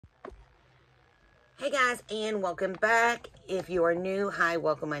Hey guys, and welcome back. If you are new, hi,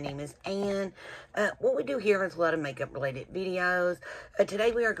 welcome. My name is Ann. What we do here is a lot of makeup related videos.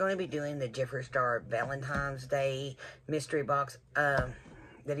 Today we are going to be doing the Jeffree Star Valentine's Day mystery box that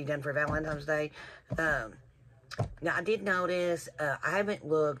he done for Valentine's Day. Now I did notice, I haven't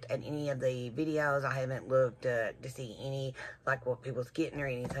looked at any of the videos. I haven't looked to see any, like what people's getting or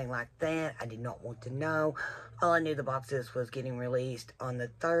anything like that. I did not want to know. All I knew the boxes was getting released on the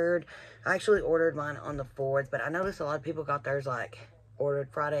 3rd. I actually ordered mine on the 4th, but I noticed a lot of people got theirs like ordered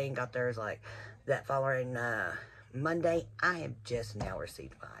Friday and got theirs like that following Monday. I have just now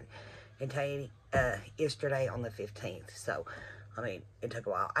received mine. And yesterday on the 15th. So, I mean, it took a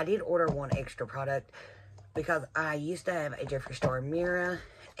while. I did order one extra product because I used to have a Jeffree Star mirror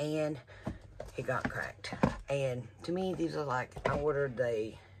and it got cracked. And to me, these are like, I ordered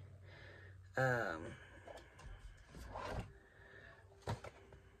the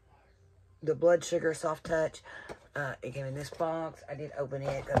blood sugar soft touch. It came in this box. I did open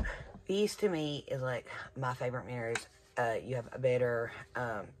it. These to me is like my favorite mirrors. You have a better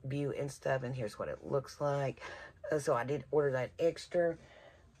view and stuff, and here's what it looks like. So I did order that extra.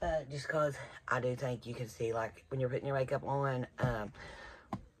 Just because I do think you can see, like, when you're putting your makeup on,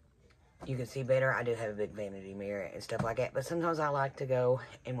 you can see better. I do have a big vanity mirror and stuff like that. But sometimes I like to go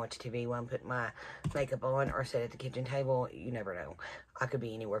and watch TV while I'm putting my makeup on or sit at the kitchen table. You never know. I could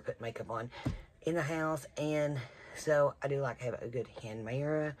be anywhere putting makeup on in the house. And so I do like to have a good hand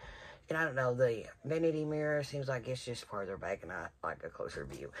mirror. And I don't know, the vanity mirror seems like it's just farther back and I like a closer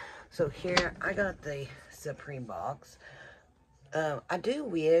view. So here, I got the Supreme box. I do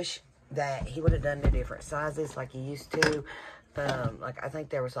wish that he would have done the different sizes like he used to. Like, I think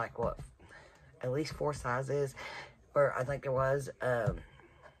there was like, what, at least 4 sizes, or I think there was,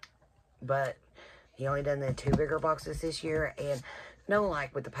 but he only done the 2 bigger boxes this year, and no,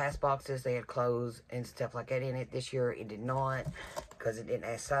 like with the past boxes, they had clothes and stuff like that in it. This year, it did not, because it didn't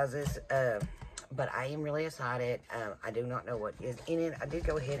have sizes, but I am really excited. I do not know what is in it. I did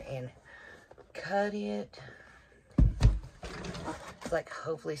go ahead and cut it. Like,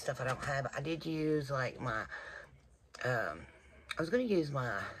 hopefully stuff I don't have. I did use like my I was going to use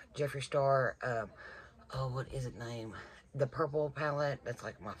my Jeffree Star oh, what is it name, the purple palette. That's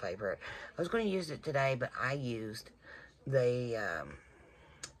like my favorite. I was going to use it today, but I used the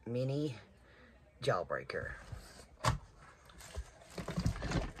mini jawbreaker.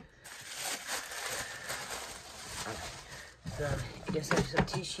 So it just has some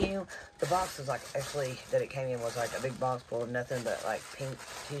tissue. The box was like, actually, that it came in was like a big box full of nothing but like pink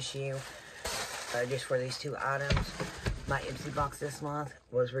tissue, just for these 2 items. My Ipsy box this month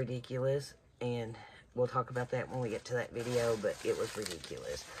was ridiculous, and we'll talk about that when we get to that video, but it was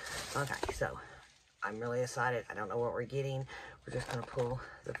ridiculous. Okay, so I'm really excited. I don't know what we're getting. We're just going to pull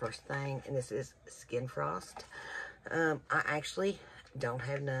the first thing, and this is Skin Frost. I actually don't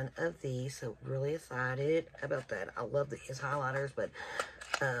have none of these, so really excited about that. I love his highlighters, but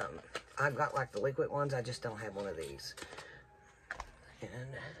I've got like the liquid ones. I just don't have one of these. And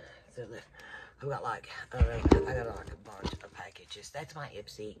so I've got like, I got like a bunch of packages. That's my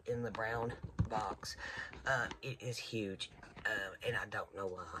Ipsy in the brown box. It is huge, and I don't know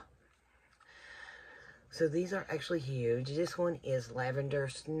why. So these are actually huge. This one is Lavender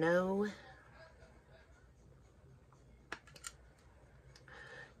Snow.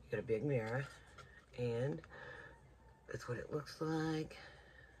 Got a big mirror, and that's what it looks like.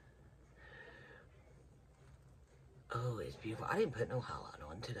 Oh, it's beautiful. I didn't put no highlight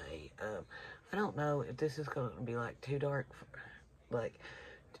on today. I don't know if this is going to be like too dark. Like,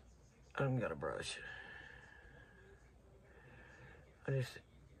 I don't got a brush. Oh,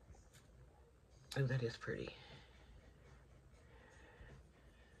 that is pretty.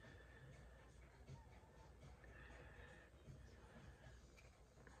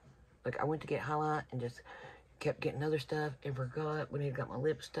 Like, I went to get highlight and just kept getting other stuff and forgot when I got my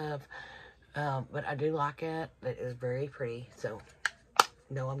lip stuff. But I do like it. That is very pretty. So,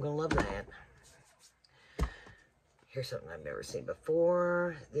 no, I'm going to love that. Here's something I've never seen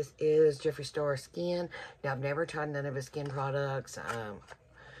before. This is Jeffree Star Skin. Now, I've never tried none of his skin products.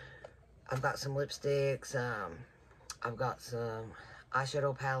 I've got some lipsticks. I've got some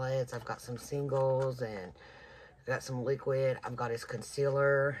eyeshadow palettes. I've got some singles, and I've got some liquid. I've got his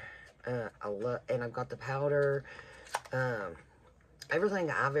concealer. And I've got the powder. Everything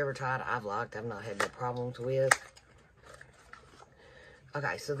I've ever tried, I've liked. I've not had no problems with.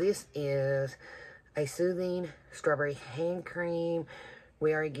 Okay, so this is a soothing strawberry hand cream.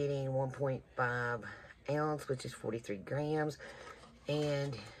 We are getting 1.5 ounce, which is 43 grams.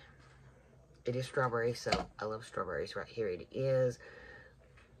 And it is strawberry, so I love strawberries. Right here it is.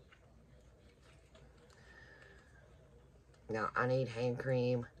 Now, I need hand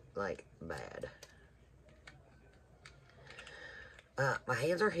cream, like, bad. My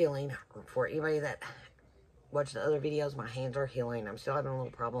hands are healing. For anybody that watched the other videos, my hands are healing. I'm still having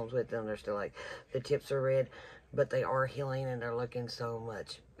little problems with them. They're still, like, the tips are red, but they are healing, and they're looking so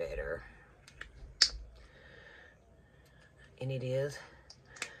much better. And it is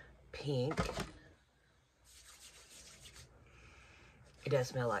pink. It does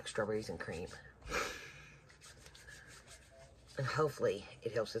smell like strawberries and cream. And hopefully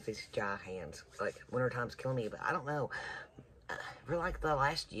it helps with these dry hands. Like, wintertime's killing me, but I don't know. For like the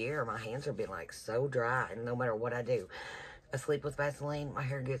last year, my hands have been like so dry, and no matter what I do, I sleep with Vaseline, my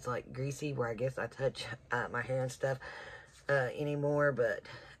hair gets like greasy where I guess I touch my hair and stuff anymore. But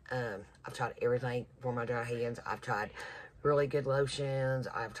I've tried everything for my dry hands. I've tried really good lotions.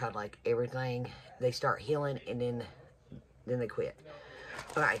 I've tried like everything. They start healing and then they quit.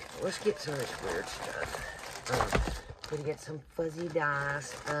 All right, let's get some of this weird stuff. Gonna get some fuzzy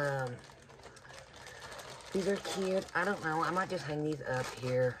dice. These are cute. I don't know. I might just hang these up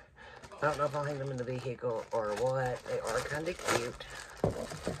here. I don't know if I'll hang them in the vehicle or what. They are kind of cute.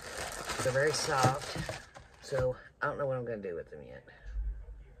 They're very soft. So, I don't know what I'm going to do with them yet.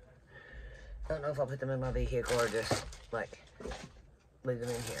 I don't know if I'll put them in my vehicle or just, like, leave them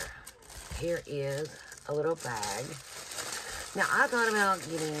in here. Here is a little bag. Now, I thought about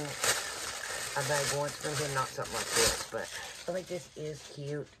getting a bag once from him, not something like this, but I think this is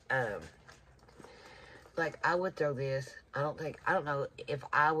cute. Like, I would throw this. I don't know, if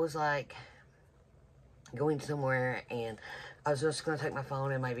I was, like, going somewhere and I was just going to take my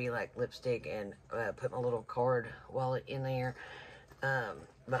phone and maybe, like, lipstick and put my little card wallet in there.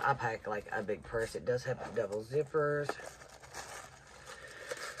 But I pack, like, a big purse. It does have double zippers.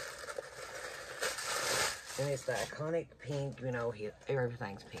 And it's the iconic pink, you know,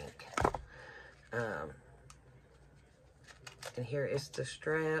 everything's pink. And here is the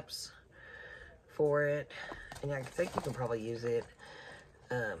straps for it, and I think you can probably use it.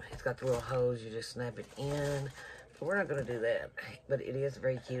 It's got the little hose, you just snap it in, but we're not going to do that. But it is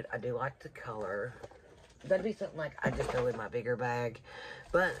very cute. I do like the color. That'd be something like I just throw in my bigger bag.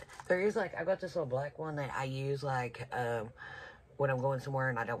 But there is, like, I got this little black one that I use, like, when I'm going somewhere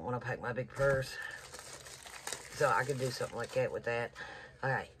and I don't want to pack my big purse. So I could do something like that with that.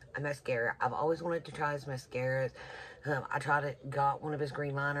 Alright, a mascara. I've always wanted to try his mascaras. I got one of his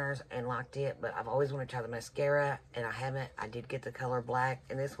green liners and liked it, but I've always wanted to try the mascara, and I haven't. I did get the color black,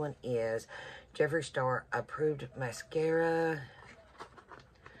 and this one is Jeffree Star Approved Mascara.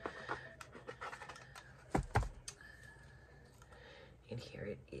 And here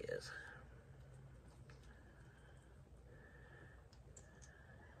it is.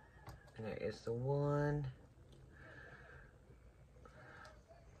 And there is the one.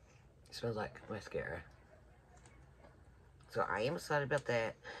 It smells like mascara. So I am excited about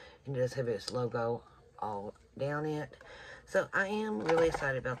that. And it does have its logo all down it. So I am really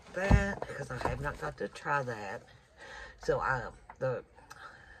excited about that because I have not got to try that. So the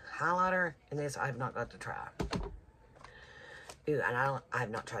highlighter and this I have not got to try. Ooh, and I have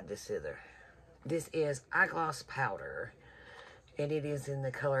not tried this either. This is eyegloss powder. And it is in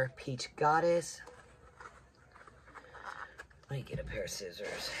the color Peach Goddess. Let me get a pair of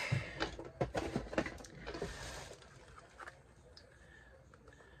scissors.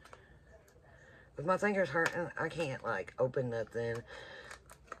 With my fingers hurting, I can't, like, open nothing.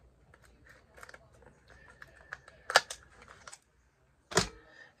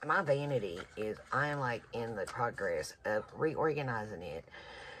 My vanity is, I am, like, in the progress of reorganizing it.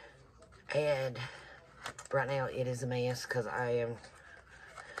 And right now, it is a mess because I am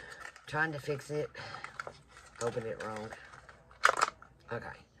trying to fix it. Opened it wrong. Okay.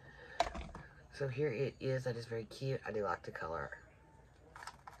 So here it is. That is very cute. I do like the color.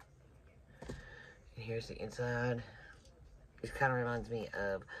 And here's the inside. It kind of reminds me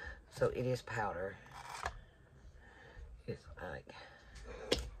of, so it is powder. It's like,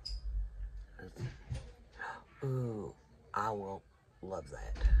 ooh, I will love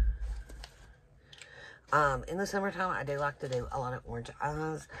that. In the summertime, I do like to do a lot of orange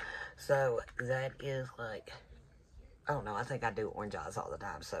eyes. So that is like, I don't know, I think I do orange eyes all the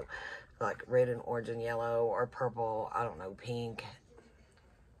time. So like red and orange and yellow or purple, I don't know, pink.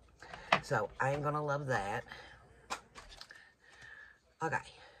 So I am going to love that. Okay.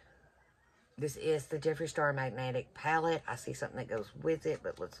 This is the Jeffree Star Magnetic Palette. I see something that goes with it,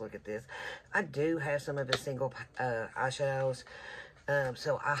 but let's look at this. I do have some of his single eyeshadows.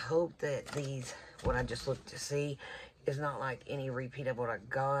 So I hope that these, what I just looked to see, is not like any repeat of what I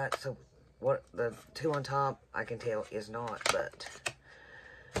got. So what the two on top, I can tell is not, but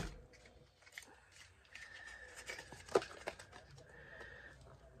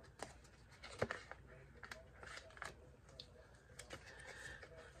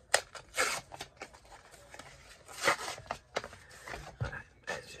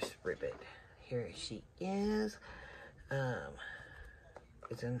rip it. Here she is.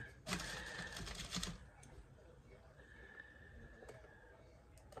 It's in...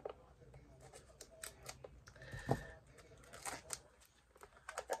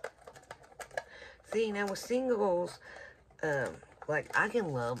 See, now with singles, like, I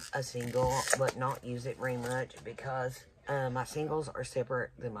can love a single, but not use it very much because my singles are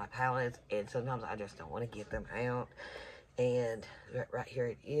separate than my palettes, and sometimes I just don't want to get them out. And right here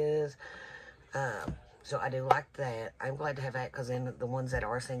it is. So I do like that. I'm glad to have that because then the ones that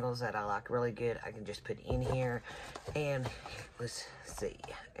are singles that I like really good, I can just put in here. And let's see.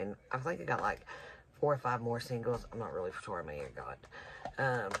 And I think I got like 4 or 5 more singles. I'm not really sure how many I got.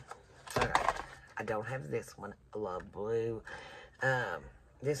 Alright. I don't have this one. I love blue.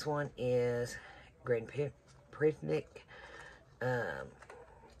 This one is Grand Picnic. And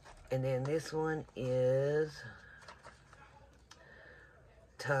then this one is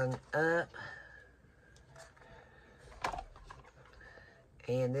Tongue Up.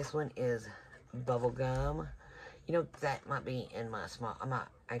 And this one is Bubblegum. You know, that might be in my small... I might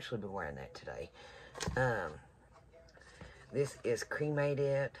actually be wearing that today. This is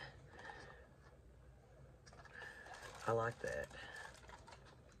Cremated. I like that.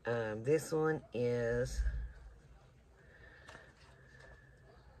 This one is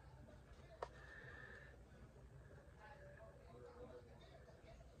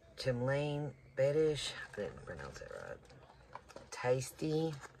Chimlane Fetish. I didn't pronounce it right.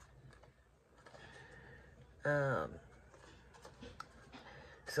 Tasty.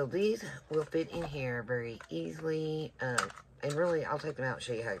 So these will fit in here very easily. And really, I'll take them out and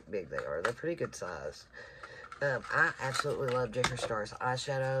show you how big they are. They're pretty good size. I absolutely love Jeffree Star's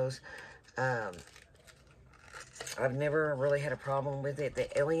eyeshadows. I've never really had a problem with it.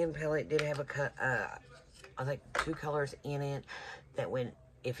 The Alien palette did have I think 2 colors in it that when,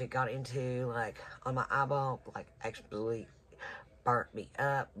 if it got into, like, on my eyeball, like, actually burnt me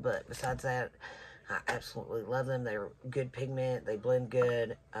up. But besides that, I absolutely love them. They're good pigment. They blend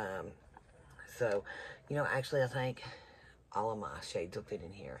good. So, you know, actually, I think all of my shades will fit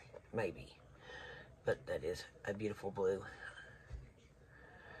in here. Maybe. But that is a beautiful blue.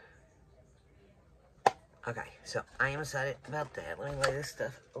 Okay, so I am excited about that. Let me lay this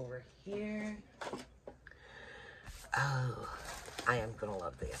stuff over here. Oh, I am going to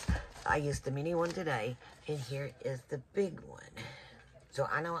love this. I used the mini one today, and here is the big one. So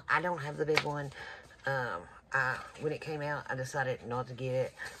I know I don't have the big one. When it came out, I decided not to get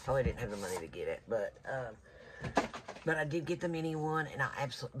it. Probably didn't have the money to get it, but I did get the mini one, and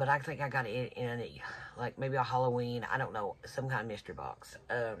but I think I got it in a, like, maybe a Halloween, I don't know, some kind of mystery box.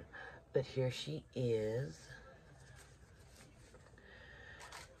 But here she is.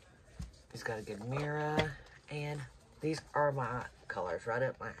 It's got a good mirror, and these are my colors, right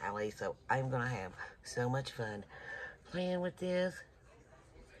up my alley, so I'm gonna have so much fun playing with this.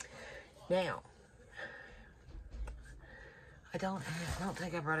 Now, I don't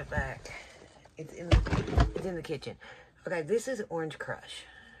think I brought it back. It's in the kitchen. Okay, this is Orange Crush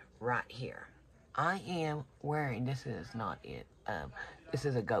right here. I am wearing, this is not it. This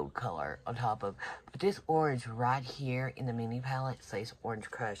is a gold color on top of, but this orange right here in the mini palette says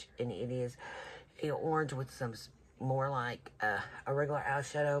Orange Crush, and it is an orange with some more like a regular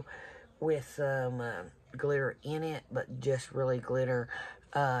eyeshadow with some glitter in it, but just really glitter.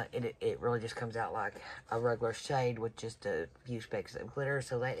 It really just comes out like a regular shade with just a few specks of glitter.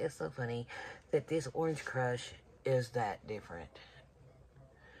 So that is so funny that this Orange Crush is that different.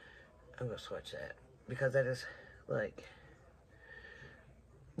 I'm gonna swatch that because that is like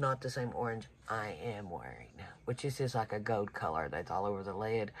not the same orange I am wearing, which is just like a gold color that's all over the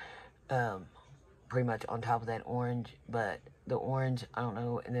lid, pretty much on top of that orange. But the orange, I don't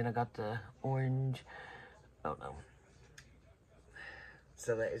know, and then I got the orange, I don't know.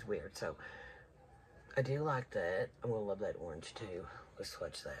 So that is weird. So I do like that. I'm gonna love that orange too. Let's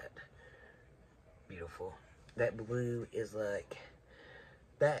swatch that. Beautiful. That blue is like,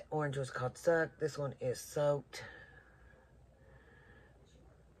 that orange was called Suck. This one is Soaked.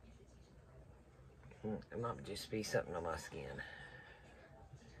 It might just be something on my skin.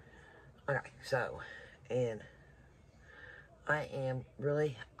 Okay, so, and I'm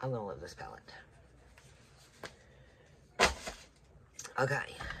gonna love this palette.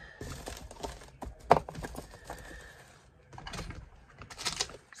 Okay.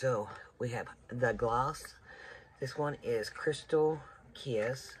 So, we have the gloss. This one is Crystal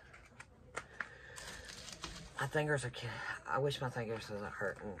Kiss. My fingers are, I wish my fingers wasn't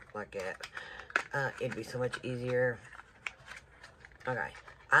hurting like that. It'd be so much easier. Okay.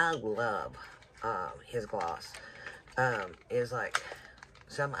 I love his gloss. It's like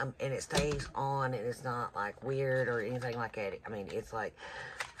and it stays on, and it's not like weird or anything like that. I mean, it's like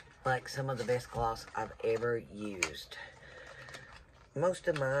some of the best gloss I've ever used. Most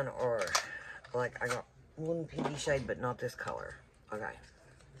of mine are like, I got one pinky shade, but not this color. Okay.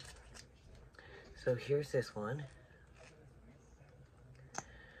 So here's this one.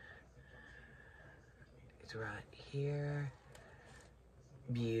 It's right here.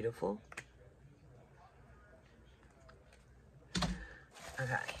 Beautiful.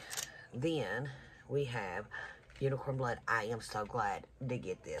 Okay. Then we have Unicorn Blood. I am so glad to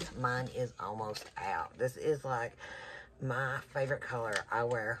get this. Mine is almost out. This is like my favorite color. I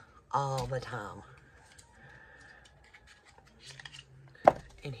wear all the time.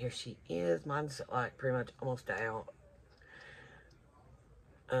 And here she is. Mine's like pretty much almost out.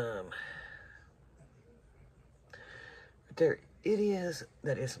 There it is.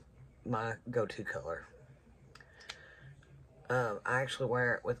 That is my go-to color. I actually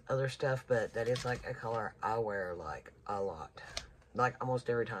wear it with other stuff, but that is like a color I wear like a lot. Like almost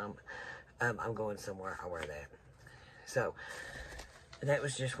every time I'm going somewhere, I wear that. So that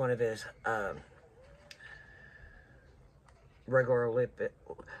was just one of his regular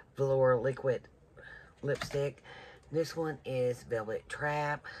velour liquid lipstick. This one is Velvet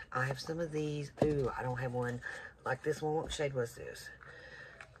Trap. I have some of these. Ooh, I don't have one like this one. What shade was this?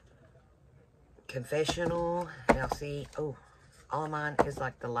 Confessional. Now see, oh, all of mine is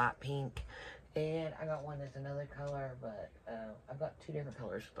like the light pink. And I got one that's another color, but I've got two different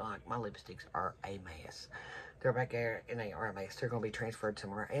colors. Like, my lipsticks are a mess. They're back there, and they are a mess. They're going to be transferred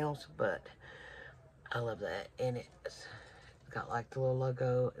somewhere else, but I love that. And it's got like the little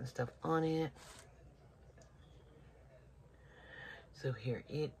logo and stuff on it. So here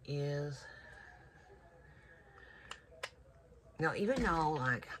it is. Now, even though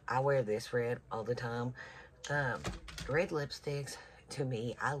like I wear this red all the time, red lipsticks, to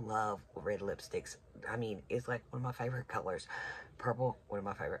me, I love red lipsticks. I mean, it's like one of my favorite colors. Purple, one of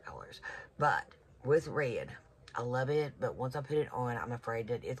my favorite colors. But with red, I love it, but once I put it on, I'm afraid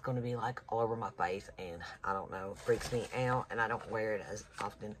that it's going to be like all over my face, and I don't know, freaks me out, and I don't wear it as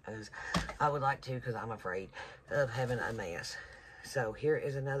often as I would like to because I'm afraid of having a mess. So here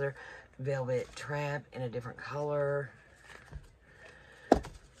is another Velvet Trap in a different color.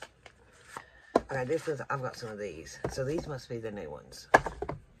 Okay, I've got some of these. So these must be the new ones.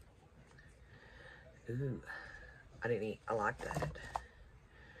 Ooh, I like that.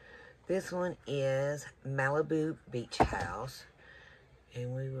 This one is Malibu Beach House.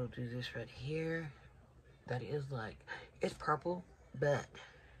 And we will do this right here. That is like, it's purple, but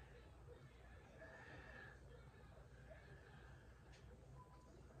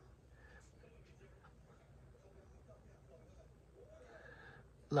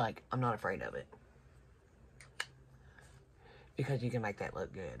like, I'm not afraid of it. Because you can make that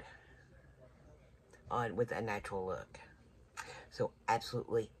look good. With a natural look. So,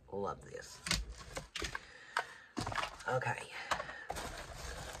 absolutely love this. Okay.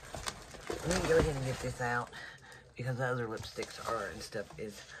 Let me go ahead and get this out. Because the other lipsticks are and stuff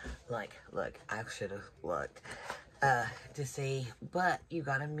is like, look, I should have looked to see. But you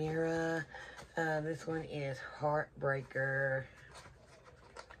got a mirror. This one is Heartbreaker.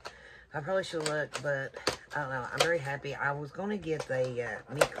 I probably should look, but I don't know. I'm very happy. I was going to get the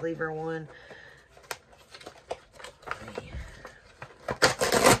meat cleaver one.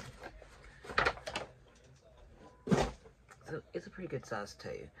 So it's a pretty good size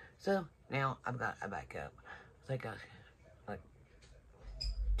too. So now I've got a backup. I think I like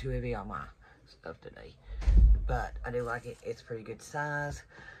too heavy on my stuff today, but I do like it. It's a pretty good size.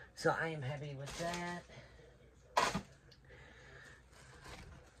 So I am happy with that.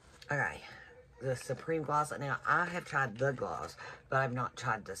 Okay, the Supreme Gloss. Now, I have tried the gloss, but I've not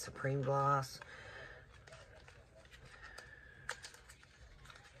tried the Supreme Gloss.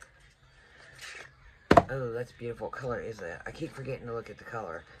 Oh, that's beautiful. What color is that? I keep forgetting to look at the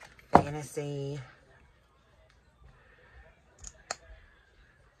color. Fantasy.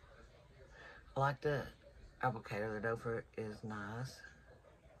 I like the applicator. The dough for it is nice.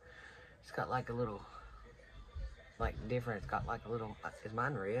 It's got like a little, like different. It's got like a little, is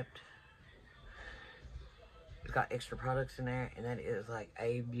mine ripped? It's got extra products in there, and that is like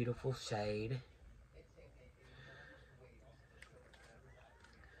a beautiful shade.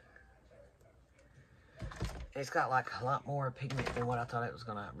 It's got like a lot more pigment than what I thought it was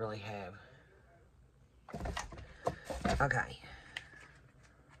gonna really have. Okay.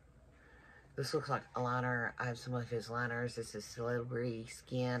 This looks like a liner. I have some of his liners. This is Celebrity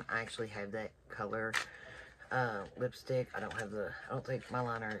Skin. I actually have that color lipstick. I don't think my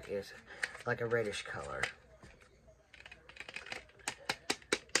liner is like a reddish color.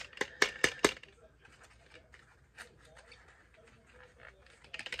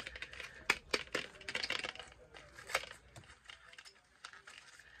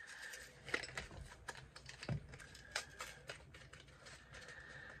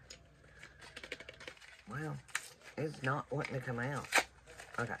 Well, it's not wanting to come out.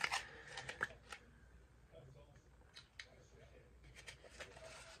 Okay.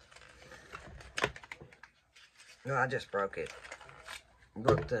 No, I just broke it.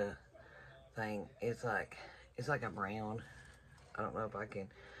 Broke the thing. It's like a brown. I don't know if I can.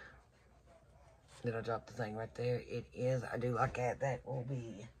 Did I drop the thing right there? It is. I do like that. That will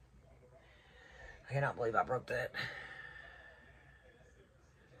be. I cannot believe I broke that.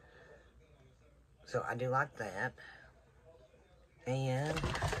 So I do like that. And,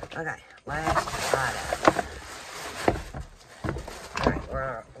 okay, last item. Alright, we're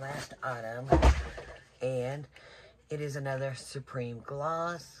our last item. And it is another Supreme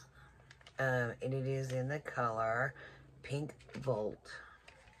gloss. And it is in the color Pink Volt.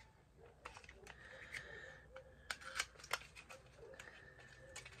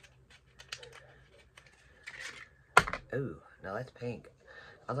 Ooh, no, that's pink.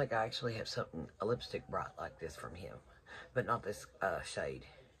 I think I actually have something, a lipstick bright like this from him. But not this shade.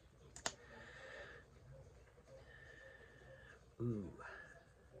 Ooh.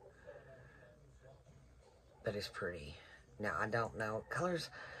 That is pretty. Now, I don't know. Colors,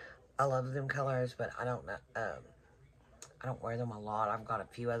 I love them colors, but I don't know. I don't wear them a lot. I've got a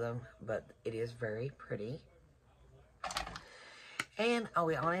few of them, but it is very pretty. And I'll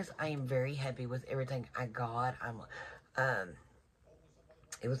be honest, I am very happy with everything I got.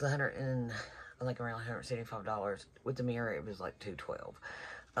 It was I think around $175. With the mirror, it was like $212.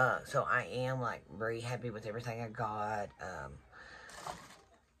 So I am like very happy with everything I got.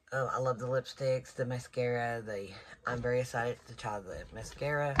 I love the lipsticks, the mascara. I'm very excited to try the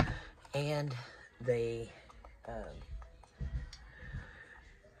mascara and the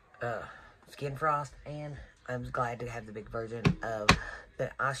Skin Frost. And I'm glad to have the big version of the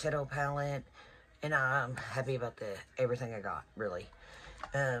eyeshadow palette. And I'm happy about everything I got, really.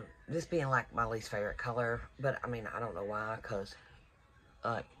 This being like my least favorite color, but I mean, I don't know why, because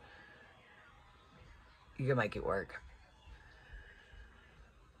like you can make it work.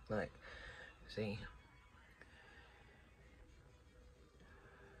 Like, see,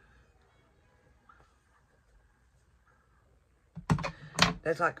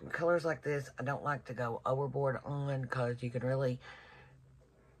 there's like colors like this I don't like to go overboard on, because you can really,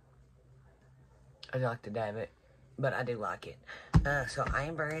 I like to dab it, but I do like it. So I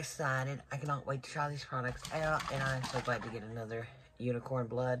am very excited. I cannot wait to try these products out, and I'm so glad to get another unicorn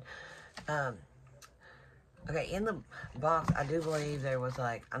blood. Okay, in the box, I do believe there was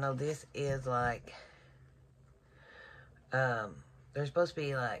like, I know this is like, there's supposed to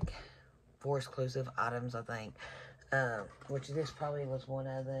be like 4 exclusive items, I think, which this probably was one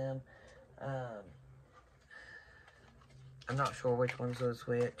of them. I'm not sure which ones was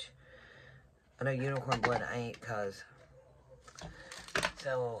which. I know unicorn blood ain't, cause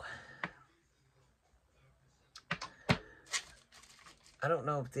so I don't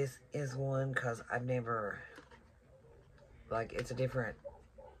know if this is one, cause I've never, like, it's a different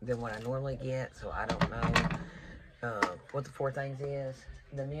than what I normally get, so I don't know what the 4 things is.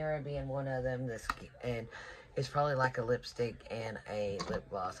 The mirror being one of them, and it's probably like a lipstick and a lip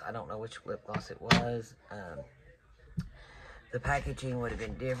gloss. I don't know which lip gloss it was. The packaging would have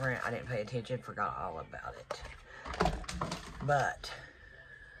been different. I didn't pay attention, forgot all about it. But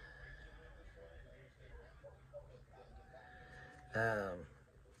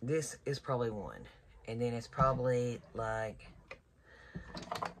this is probably one. And then it's probably like,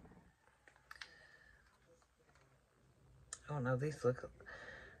 I don't know, these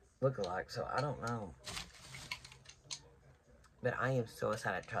look alike, so I don't know. But I am so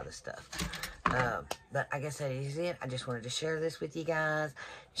excited to try this stuff. But I guess that is it. I just wanted to share this with you guys,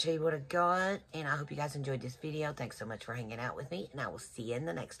 show you what I got, and I hope you guys enjoyed this video. Thanks so much for hanging out with me, and I will see you in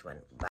the next one. Bye.